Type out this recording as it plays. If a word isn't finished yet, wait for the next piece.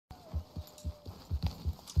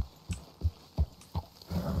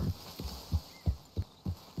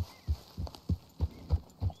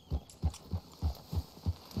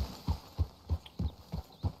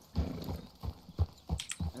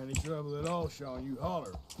trouble at all, Sean, you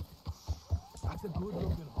holler. That's a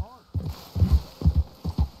good-looking heart.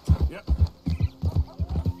 Yep.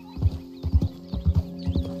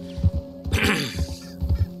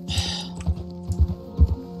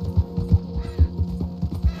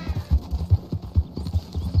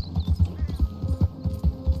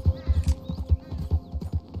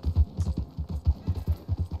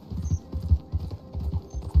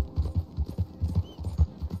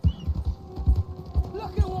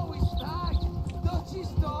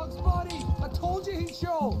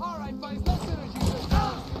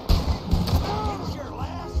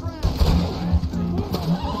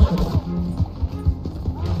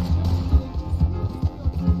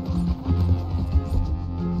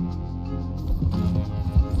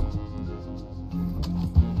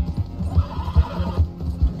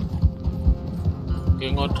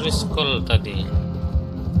 Ngodriscroll tadi.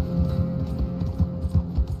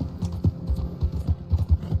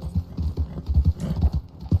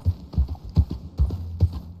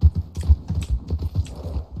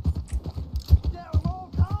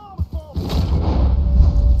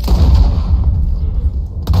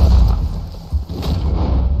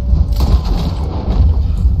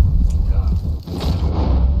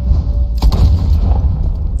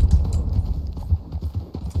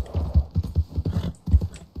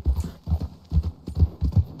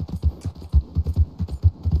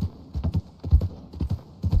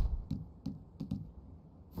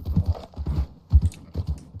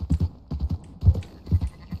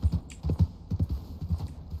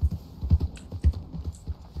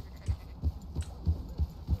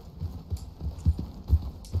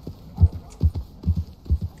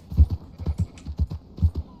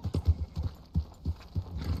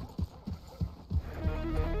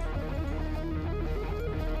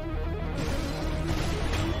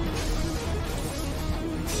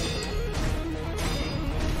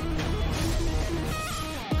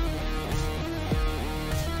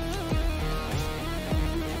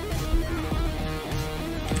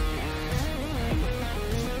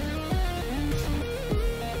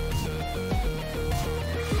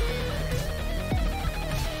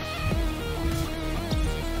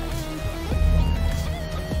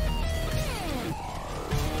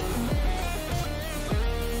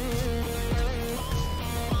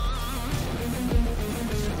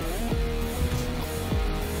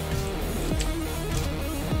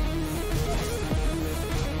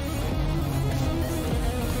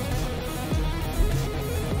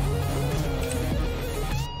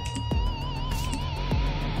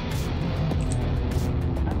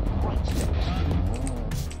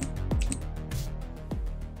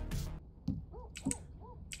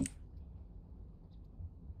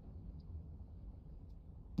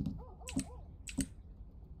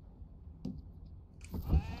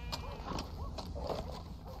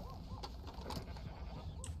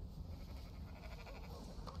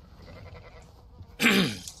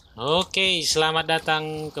 Oke, selamat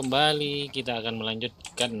datang kembali. Kita akan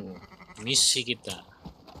melanjutkan misi kita.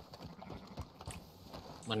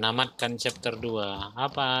 Menamatkan chapter 2.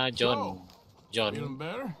 Apa, John? John. Feeling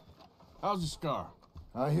better? How's the scar?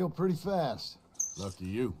 I heal pretty fast. Lucky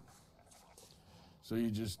you. So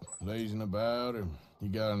you just lazing about, or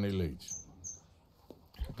you got any leads?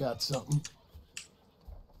 I got something.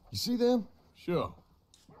 You see them? Sure.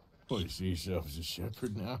 Well, you see yourself as a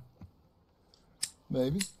shepherd now?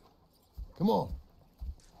 Maybe. Come on.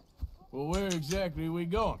 Well, where exactly are we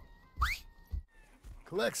going?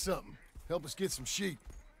 Collect something. Help us get some sheep.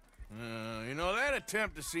 You know, that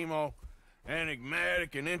attempt to seem all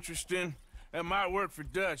enigmatic and interesting, that might work for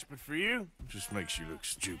Dutch, but for you, it just makes you look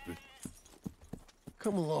stupid.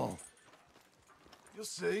 Come along. You'll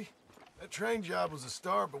see. That train job was a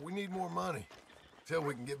start, but we need more money. Till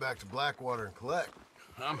we can get back to Blackwater and collect.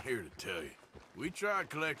 I'm here to tell you, we try to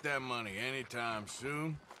collect that money anytime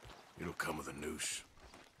soon, it'll come with a noose.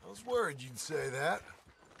 I was worried you'd say that.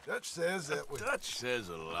 Dutch says that we... Dutch says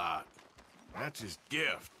a lot. That's his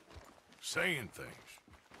gift. Saying things.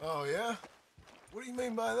 Oh, yeah? What do you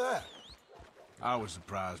mean by that? I was the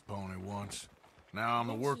prize pony once. Now I'm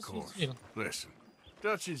the workhorse. Listen,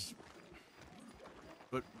 Dutch is...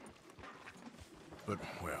 But,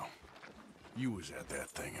 well, you was at that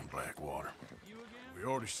thing in Blackwater. We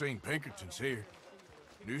already seen Pinkertons here.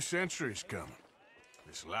 New century's coming.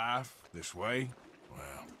 This life, this way,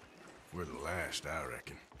 well, we're the last, I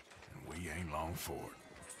reckon. And we ain't long for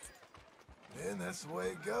it. And that's the way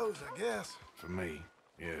it goes, I guess. For me,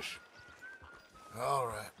 yes. All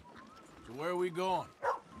right. So where are we going?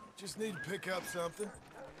 Just need to pick up something.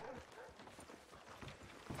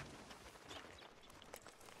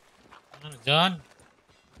 John?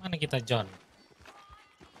 Mana kita, John?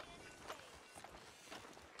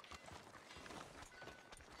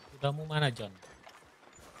 Kudamu mana, John?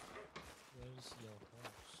 Where is your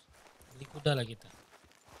horse? Beli kuda lah kita.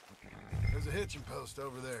 There's a hitching post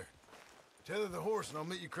over there. Tether the horse and I'll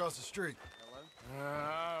meet you across the street.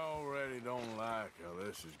 I already don't like how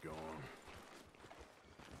this is going.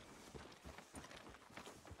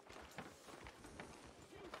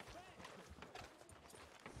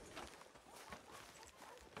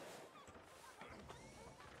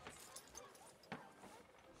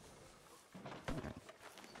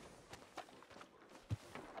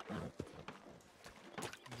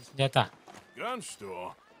 Senjata. Gun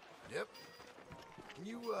store? Yep. Can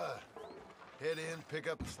you, head in,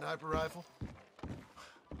 pick up the sniper rifle?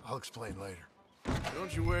 I'll explain later.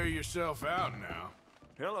 Don't you wear yourself out now?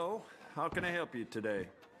 Hello, how can I help you today?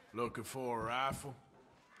 Looking for a rifle?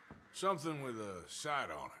 Something with a sight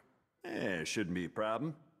on it. Shouldn't be a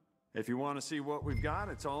problem. If you want to see what we've got,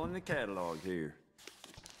 it's all in the catalog here.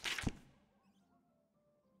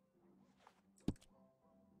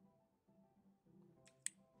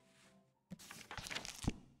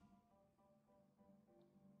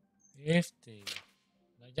 FT.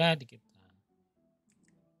 Nggak jadi kita.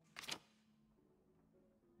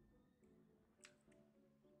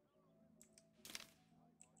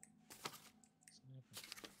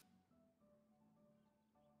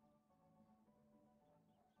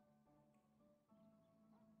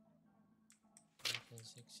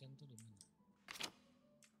 Section tuh di mana?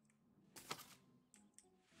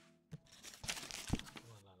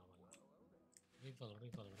 Walah. Rifle.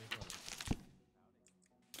 Rifle.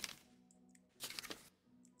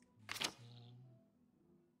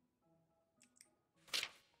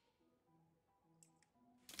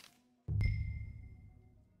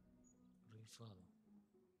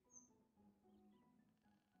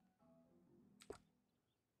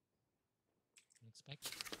 Next pack.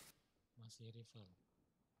 Masih rifle.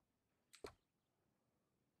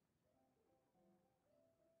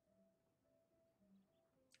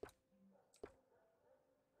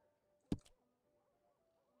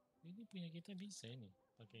 Ini punya kita bisa ini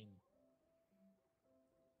pakai ini.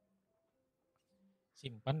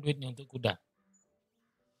 Simpan duitnya untuk kuda.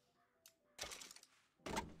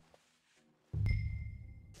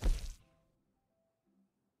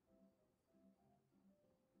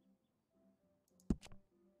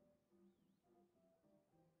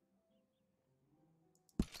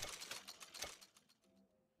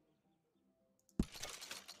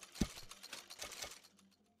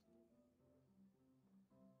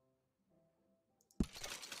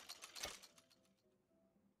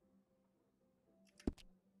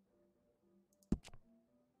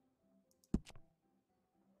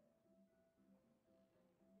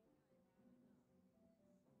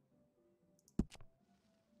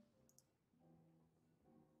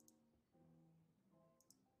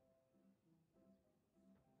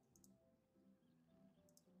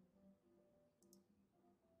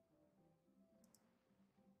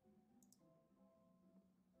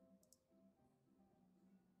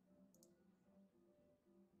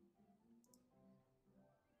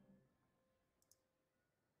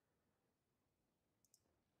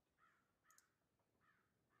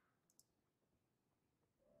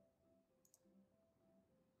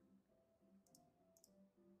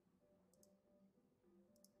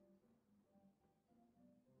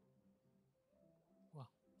 Wah,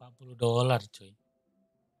 $40 cuy.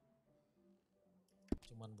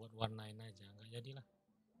 Cuman buat warnain aja, nggak jadilah.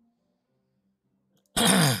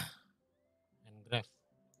 Engrave.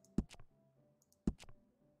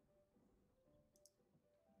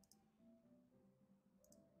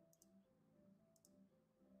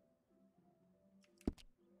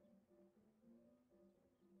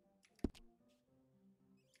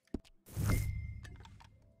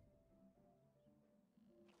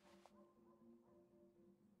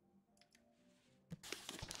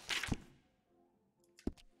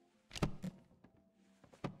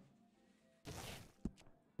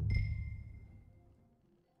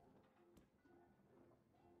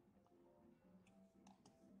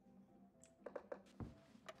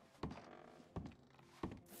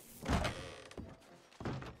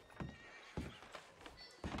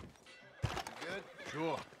 Good?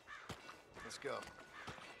 Sure. Let's go.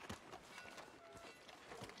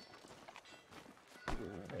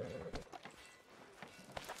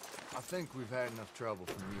 I think we've had enough trouble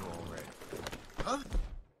from you already. Huh?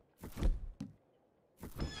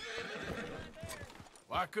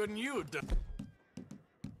 Why couldn't you have done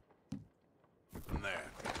that?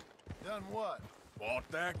 Done what? Bought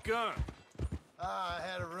that gun. I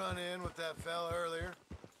had a run-in with that fella earlier.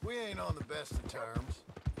 We ain't on the best of terms.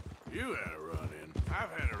 You had a run-in.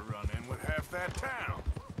 I've had a run-in with half that town.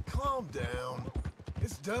 Calm down.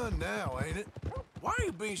 It's done now, ain't it? Why are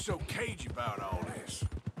you being so cagey about all this?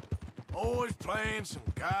 Always playing some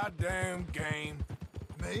goddamn game.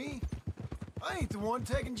 Me? I ain't the one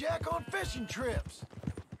taking Jack on fishing trips.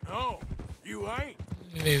 No, you ain't.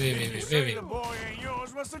 Wait, If you say the boy ain't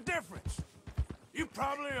yours, what's the difference? You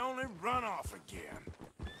probably only run off again.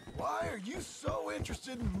 Why are you so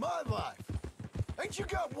interested in my life? Ain't you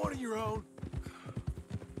got one of your own?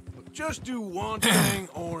 Just do one thing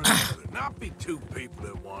or another. Not be two people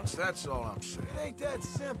at once, that's all I'm saying. It ain't that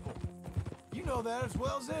simple. You know that as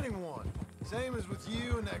well as anyone. Same as with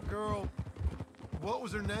you and that girl... What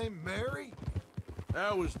was her name? Mary?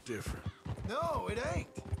 That was different. No, it ain't.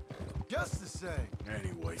 Just the same.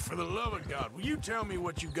 Anyway, for the love of God, will you tell me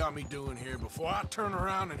what you got me doing here before I turn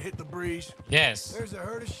around and hit the breeze? Yes. There's a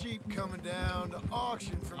herd of sheep coming down to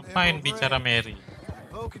auction from Ngapain Emerald bicara Ranch. Mary?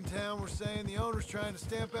 Folk in town were saying the owner's trying to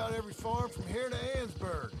stamp out every farm from here to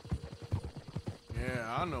Ansburg.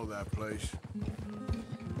 Yeah, I know that place.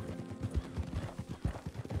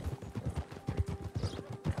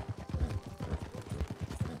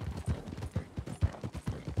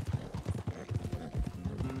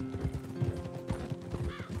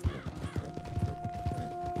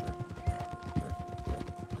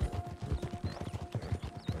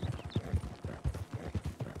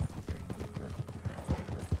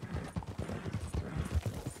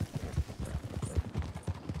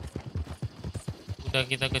 Udah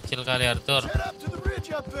kita kecil kali Arthur. Head up to the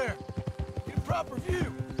ridge up there. Get a proper view.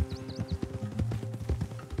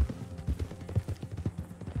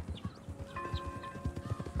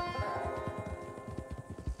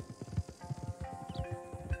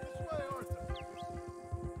 This way, Arthur.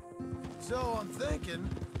 So I'm thinking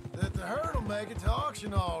that the herd will make it to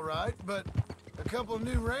auction all right, but a couple of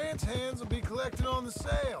new ranch hands will be collecting on the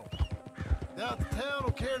sale. Doubt the town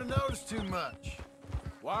will care to notice too much.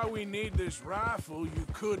 Why we need this rifle you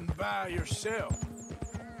couldn't buy yourself?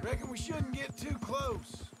 Reckon we shouldn't get too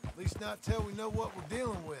close. At least not till we know what we're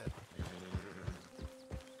dealing with.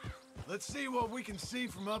 Let's see what we can see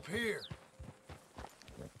from up here.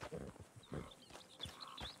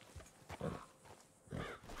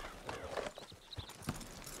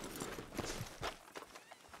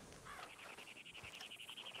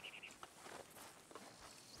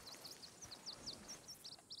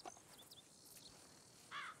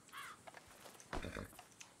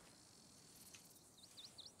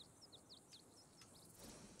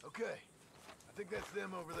 Okay, I think that's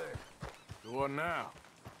them over there. So what now?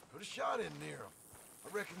 Put a shot in near them. I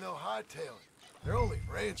reckon they'll hightail it. They're only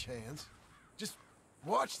ranch hands. Just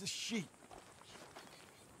watch the sheep.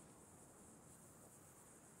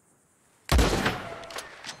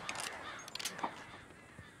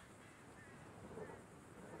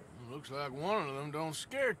 Looks like one of them don't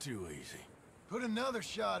scare too easy. Put another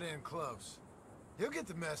shot in close. He'll get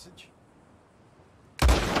the message.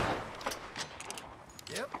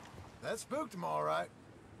 Yep, that spooked him all right.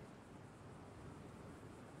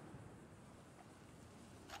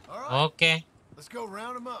 All right, Oke. let's go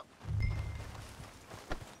round him up.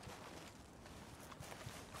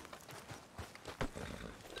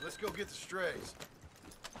 Let's go get the strays.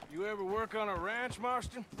 You ever work on a ranch,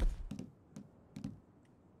 Marston?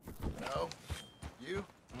 No? You?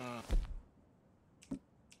 A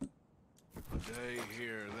day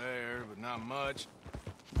here or there, but not much.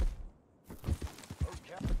 Those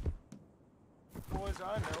boys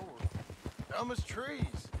I know are dumb as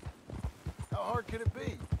trees. How hard could it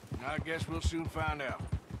be? I guess we'll soon find out.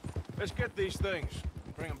 Let's get these things.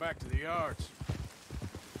 Bring them back to the yards.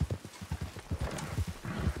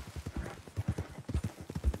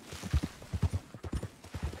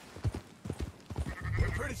 They're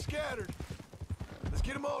pretty scattered. Let's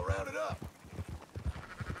get them all rounded up.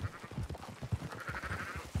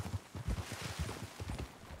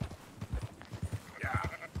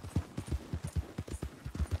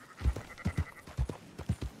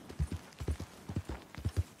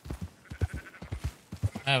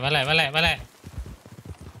 Balik, balik, balik.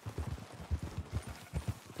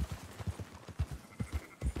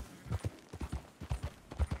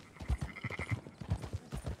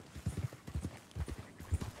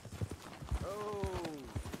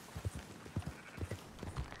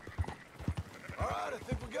 Alright, I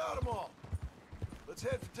think we got them all. Let's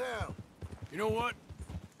head for town. You know what?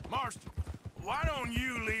 Marston, why don't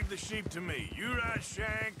you leave the sheep to me? You ride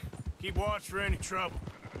Shank, keep watch for any trouble.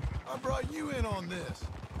 I brought you in on this.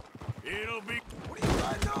 It'll be... What are you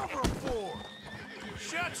riding over them for?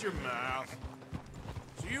 Shut your mouth.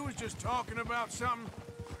 So you was just talking about something?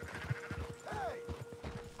 Hey,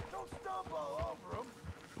 don't stomp all over them.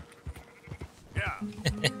 Yeah.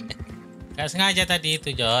 Gak sengaja tadi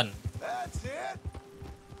itu, John. That's it.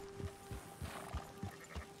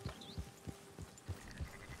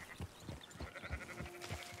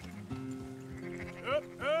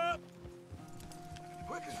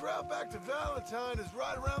 Selatan is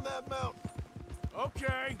right around that mountain.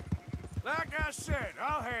 Okay. Like I said,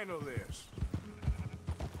 I'll handle this.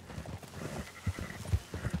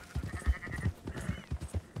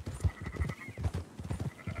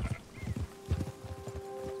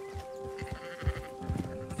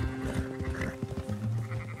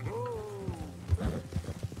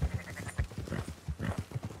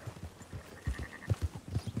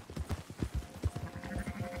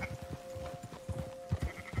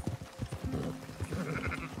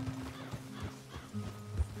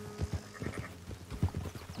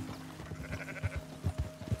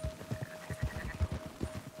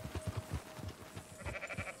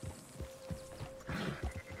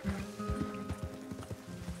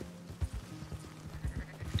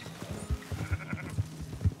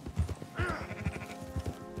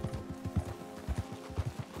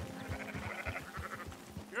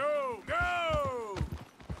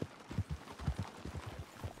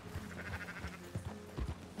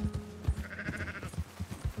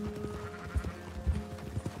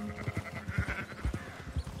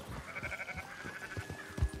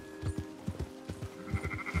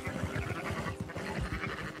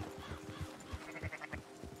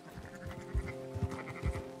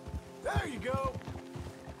 There you go.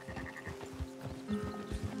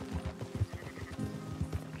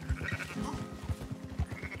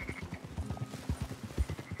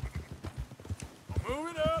 Move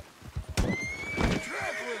it up.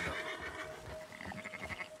 Trampling them.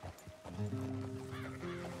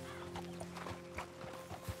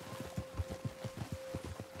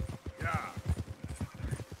 Yeah.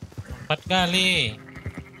 4 kali.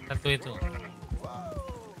 Satu itu.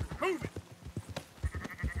 Move it.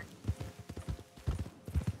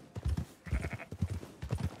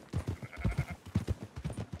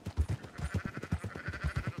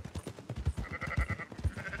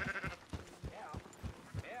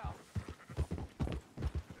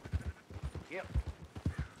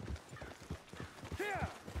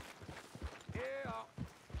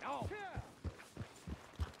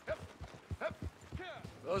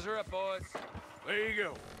 Those are up, boys. There you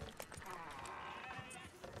go.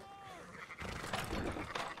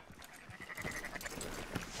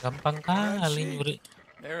 Gampang kali nyuri.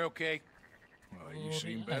 They're okay. Well, you Oh,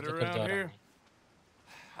 seen iya, better kerja around orang. here?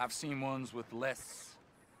 I've seen ones with less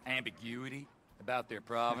ambiguity about their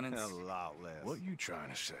provenance. A lot less. What you trying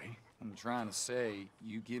to say? I'm trying to say,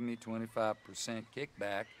 you give me 25%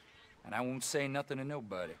 kickback, and I won't say nothing to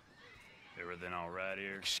nobody. Everything all right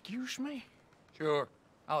here? Excuse me? Sure,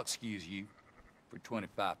 I'll excuse you for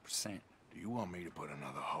 25%. Do you want me to put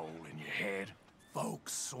another hole in your head?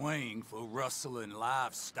 Folks swing for rustling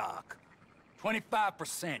livestock.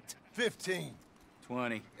 25%. 15.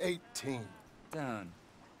 20. 18. Done.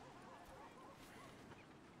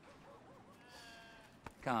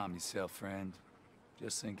 Calm yourself, friend.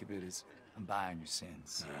 Just think of it as I'm buying your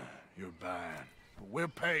sins. You're buying, but we're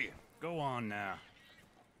paying. Go on now.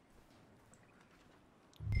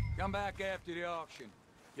 Come back after the auction.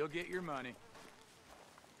 You'll get your money.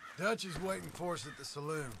 Dutch is waiting for us at the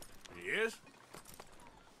saloon. He is?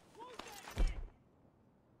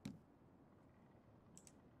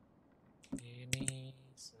 Ini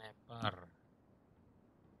sniper.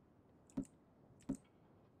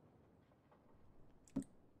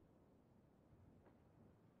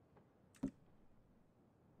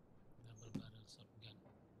 Double barrel shotgun.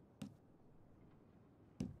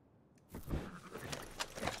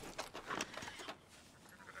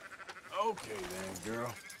 Okay then,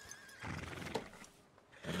 girl.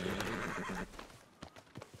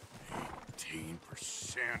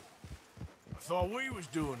 18%. I thought we was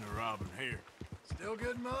doing the robbing here. Still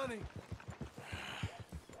good money.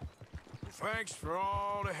 Well, thanks for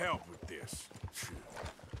all the help with this.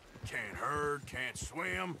 Can't herd, can't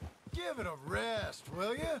swim. Give it a rest,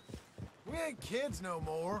 will ya? We ain't kids no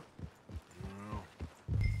more. Well,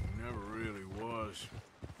 never really was.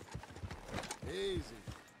 Easy.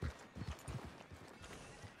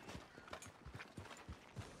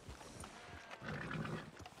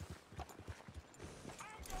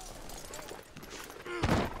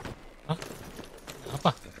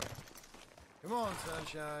 Apa? Come on,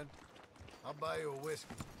 sunshine. I'll buy you a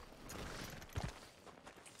whiskey.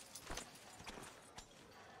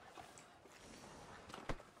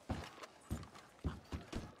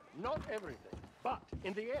 Not everything, but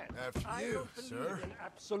in the end, After I you, don't believe sir. in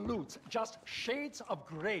absolutes, just shades of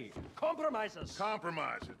gray, compromises.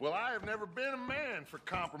 Compromises. Well, I have never been a man for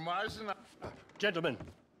compromising. Gentlemen,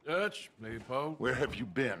 Dutch, Leopold. Where have you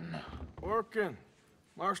been? Working.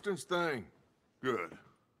 Marston's thing. Good.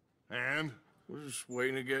 And? We're just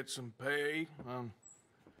waiting to get some pay on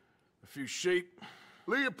a few sheep.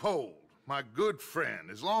 Leopold, my good friend,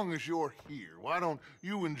 as long as you're here, why don't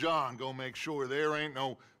you and John go make sure there ain't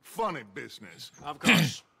no funny business? Of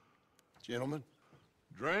course. Gentlemen,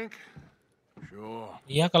 Drink? sure.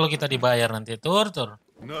 Iya, kalau kita dibayar nanti tur.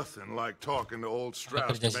 Nothing like talking to old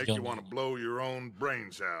Strauss kerja to si make you Johnny. want to blow your own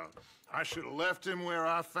brains out. I should have left him where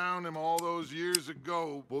I found him all those years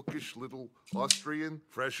ago. Bookish little Austrian,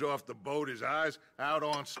 fresh off the boat, his eyes out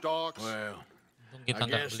on stalks. Well, Untung kita I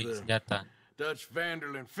nggak guess beli the senjata. Dutch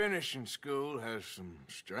Vanderlyn Finishing School has some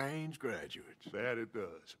strange graduates. That it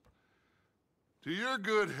does. To your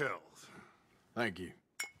good health. Thank you.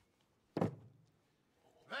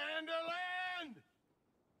 Vanderland!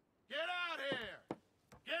 Get out here!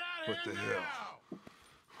 Get out What here the now! hell?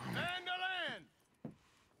 Vanderland!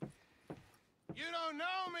 You don't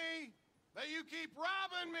know me, but you keep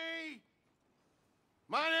robbing me!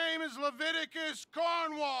 My name is Leviticus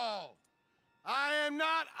Cornwall. I am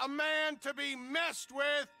not a man to be messed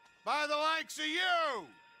with by the likes of you!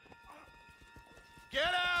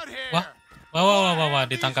 Get out here! Wah,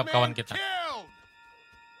 ditangkap kawan kita. Killed!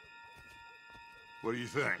 What do you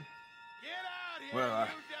think? Get out here, Well,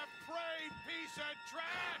 you depraved piece of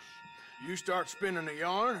trash! You start spinning the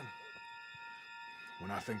yarn.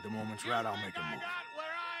 When I think the moment's right, I'll make a I move. got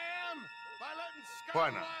where I am by letting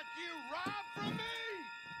Why scum not? like you rob from me?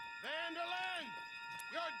 Vanderlyn,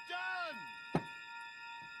 you're done!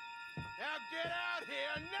 Now get out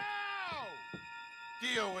here now!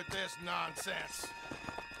 Deal with this nonsense.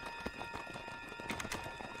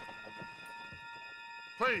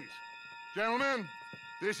 Please, gentlemen,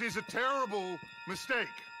 this is a terrible mistake.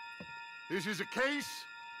 This is a case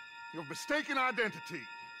of mistaken identity.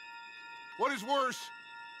 What is worse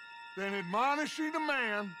than admonishing a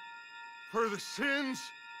man for the sins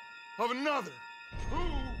of another who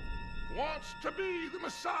wants to be the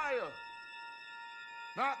Messiah?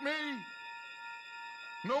 Not me,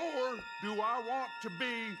 nor do I want to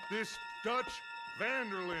be this Dutch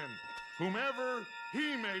Vanderlyn, whomever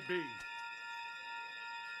he may be.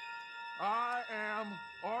 I am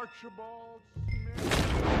Archibald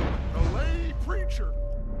Smith, a lay preacher.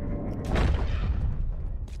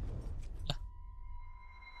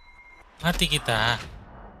 Mati kita.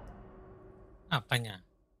 Apanya?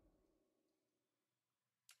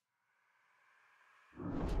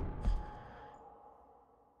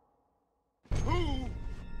 Who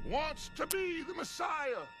wants to be the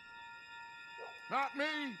Messiah? Not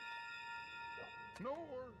me, nor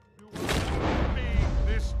do I want to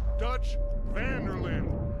be this Dutch Vanderlyn,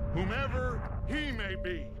 whomever he may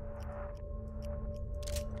be.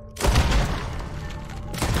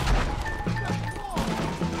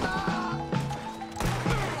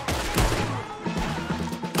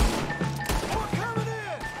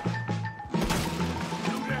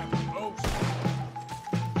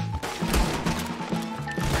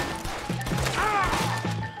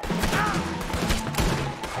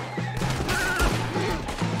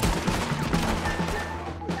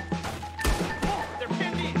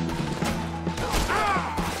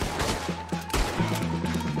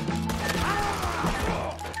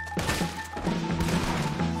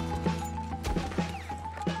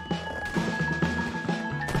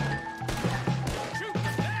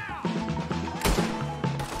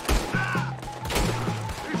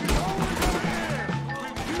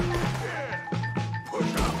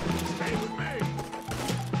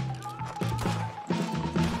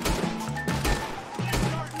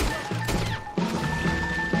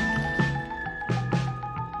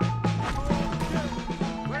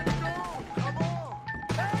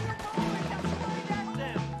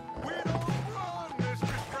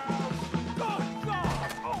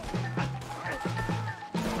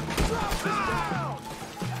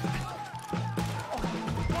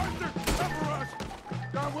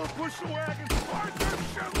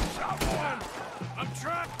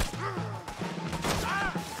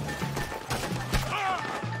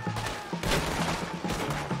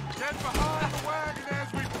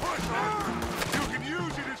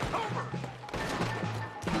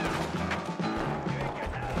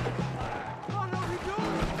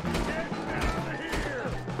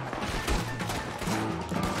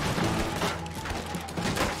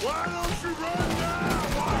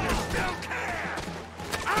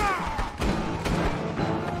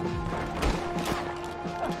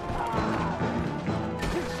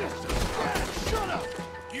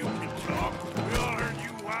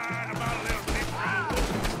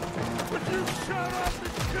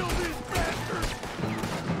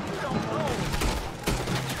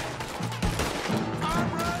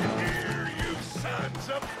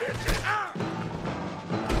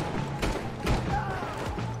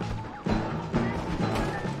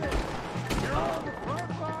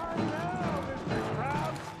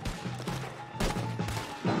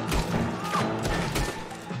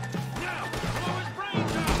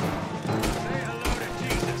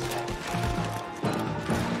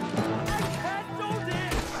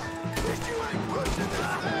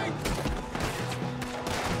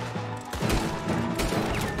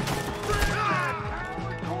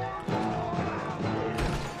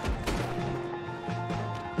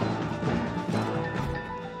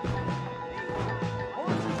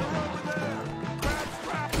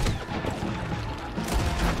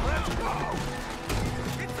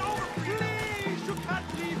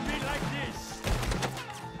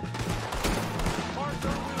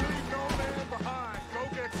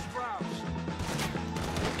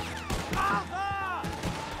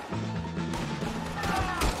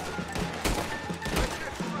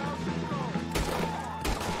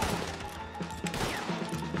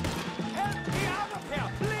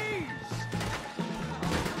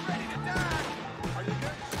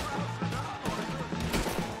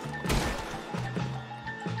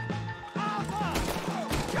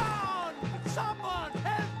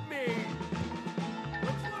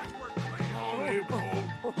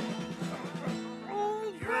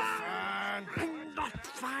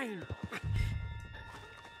 mine.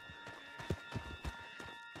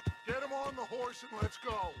 Get him on the horse and let's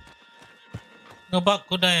go. Ngebak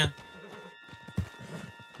kudanya.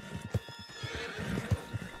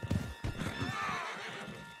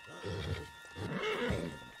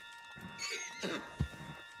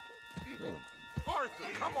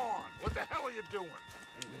 Arthur, come on. What the hell are you doing?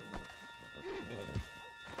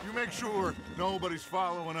 You make sure nobody's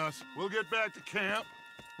following us. We'll get back to camp.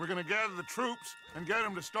 We're gonna gather the troops and get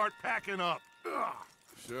them to start packing up.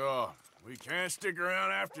 Sure. We can't stick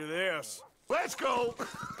around after this. Let's go!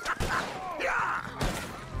 Yeah!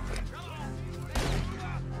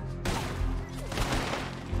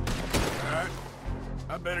 All right.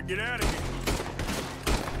 I better get out of here.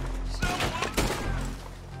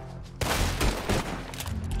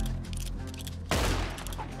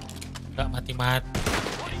 Gak mati-mati.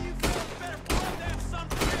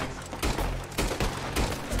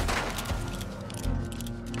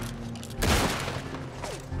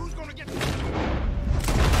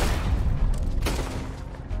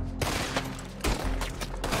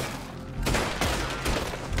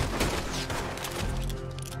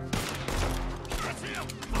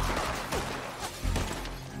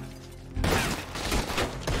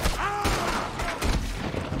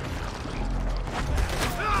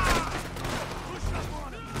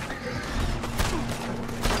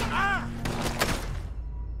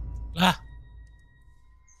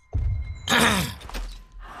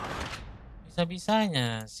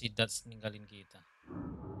 Bisa-bisanya si Dutch ninggalin kita.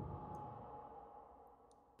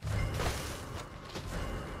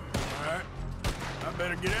 Alright, I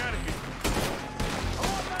better get out of here.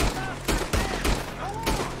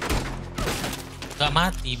 Gak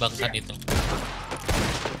mati bangsat itu.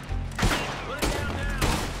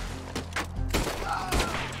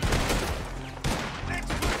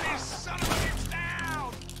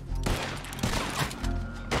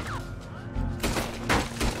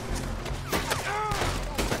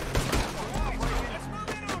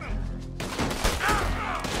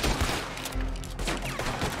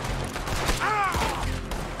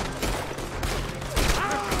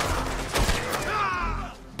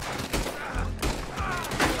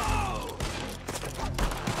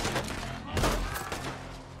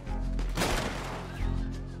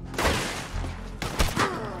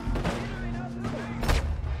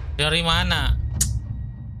 Dari mana?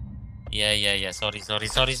 Ya, sorry.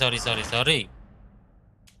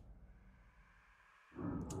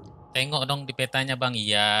 Tengok dong di petanya, Bang.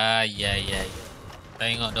 Iya.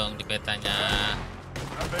 Tengok dong di petanya.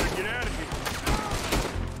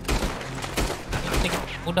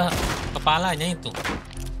 Udah kepalanya itu.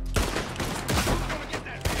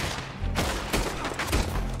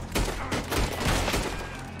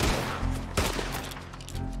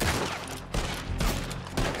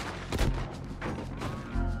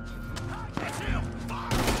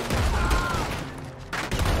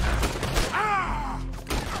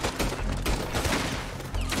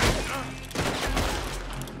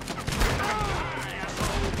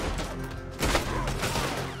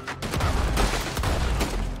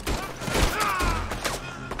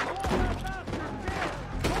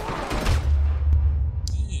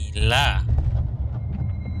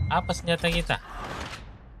 Apa senjata kita?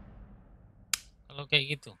 Kalau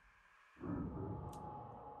kayak gitu.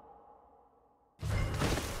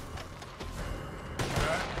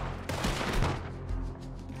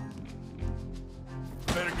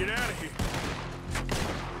 Better get out of here.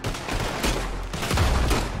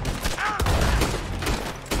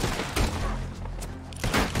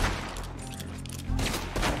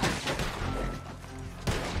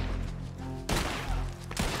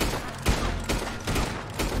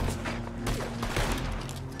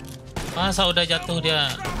 Masa udah jatuh dia?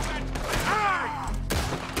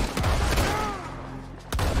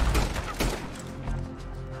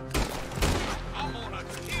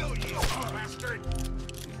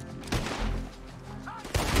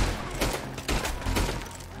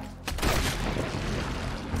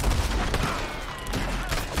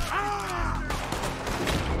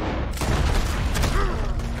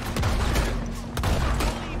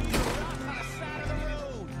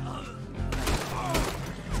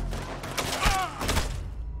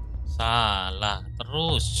 Salah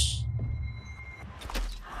terus.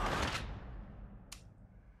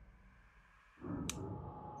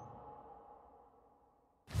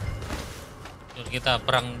 Kita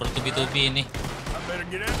perang bertubi-tubi ini.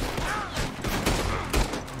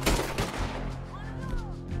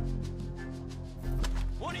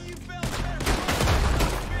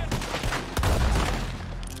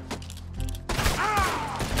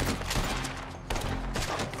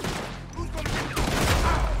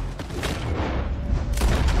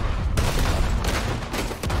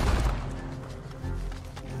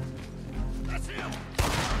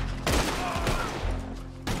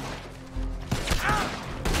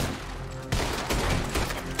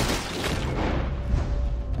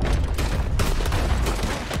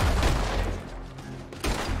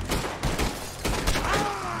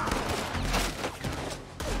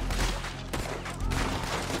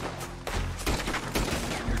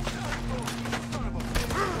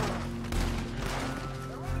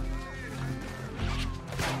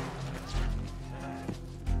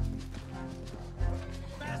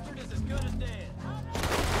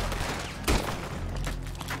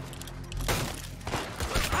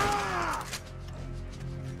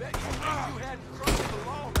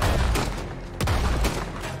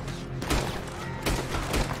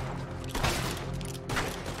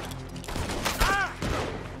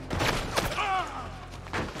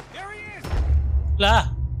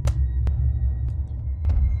 Lah,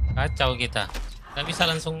 kacau kita. Nggak bisa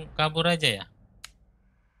langsung kabur aja ya?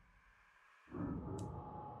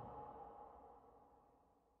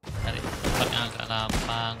 Cari tempat yang agak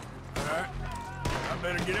lapang. Alright, I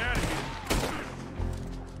better get out of here.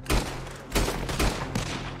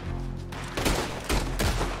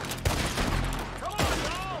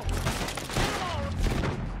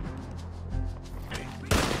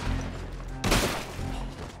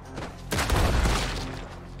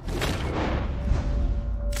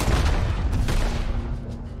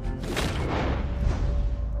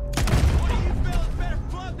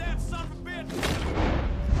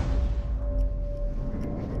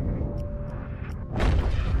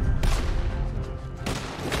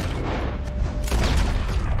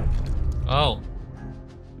 Oh.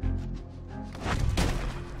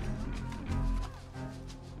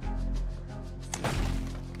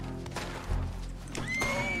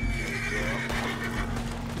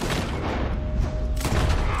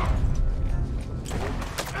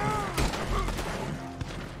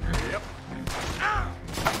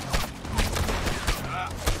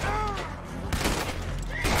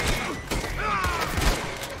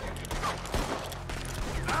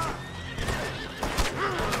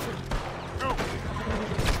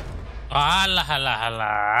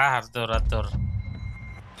 Alah, atur.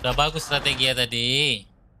 Udah bagus strategi ya tadi.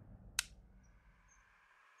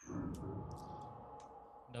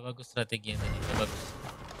 Udah bagus. I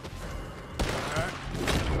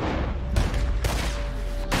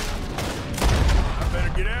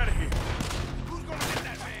better get out of here. Who's gonna get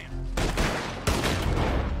that man?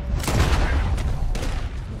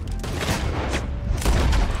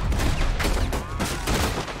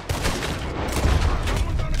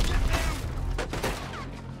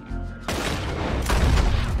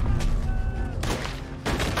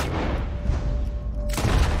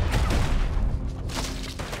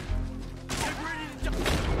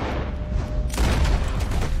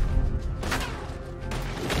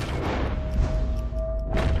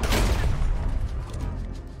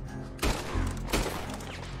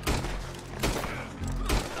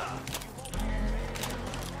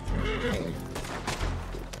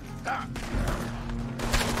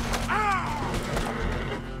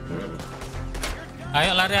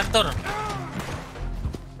 Ayo lari atur.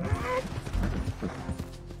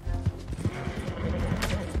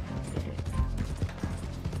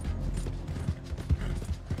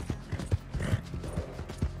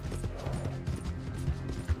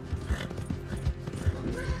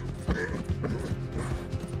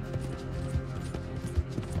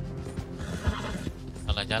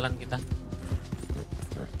 Salah jalan kita.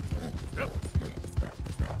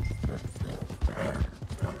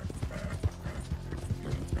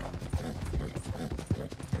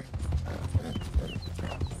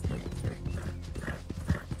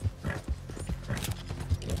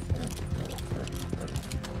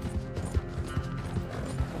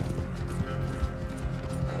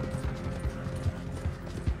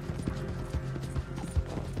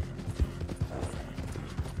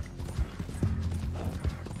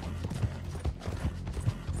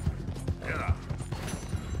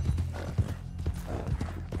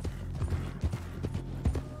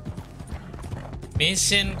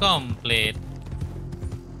 Mission complete.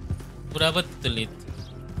 Udah betul itu.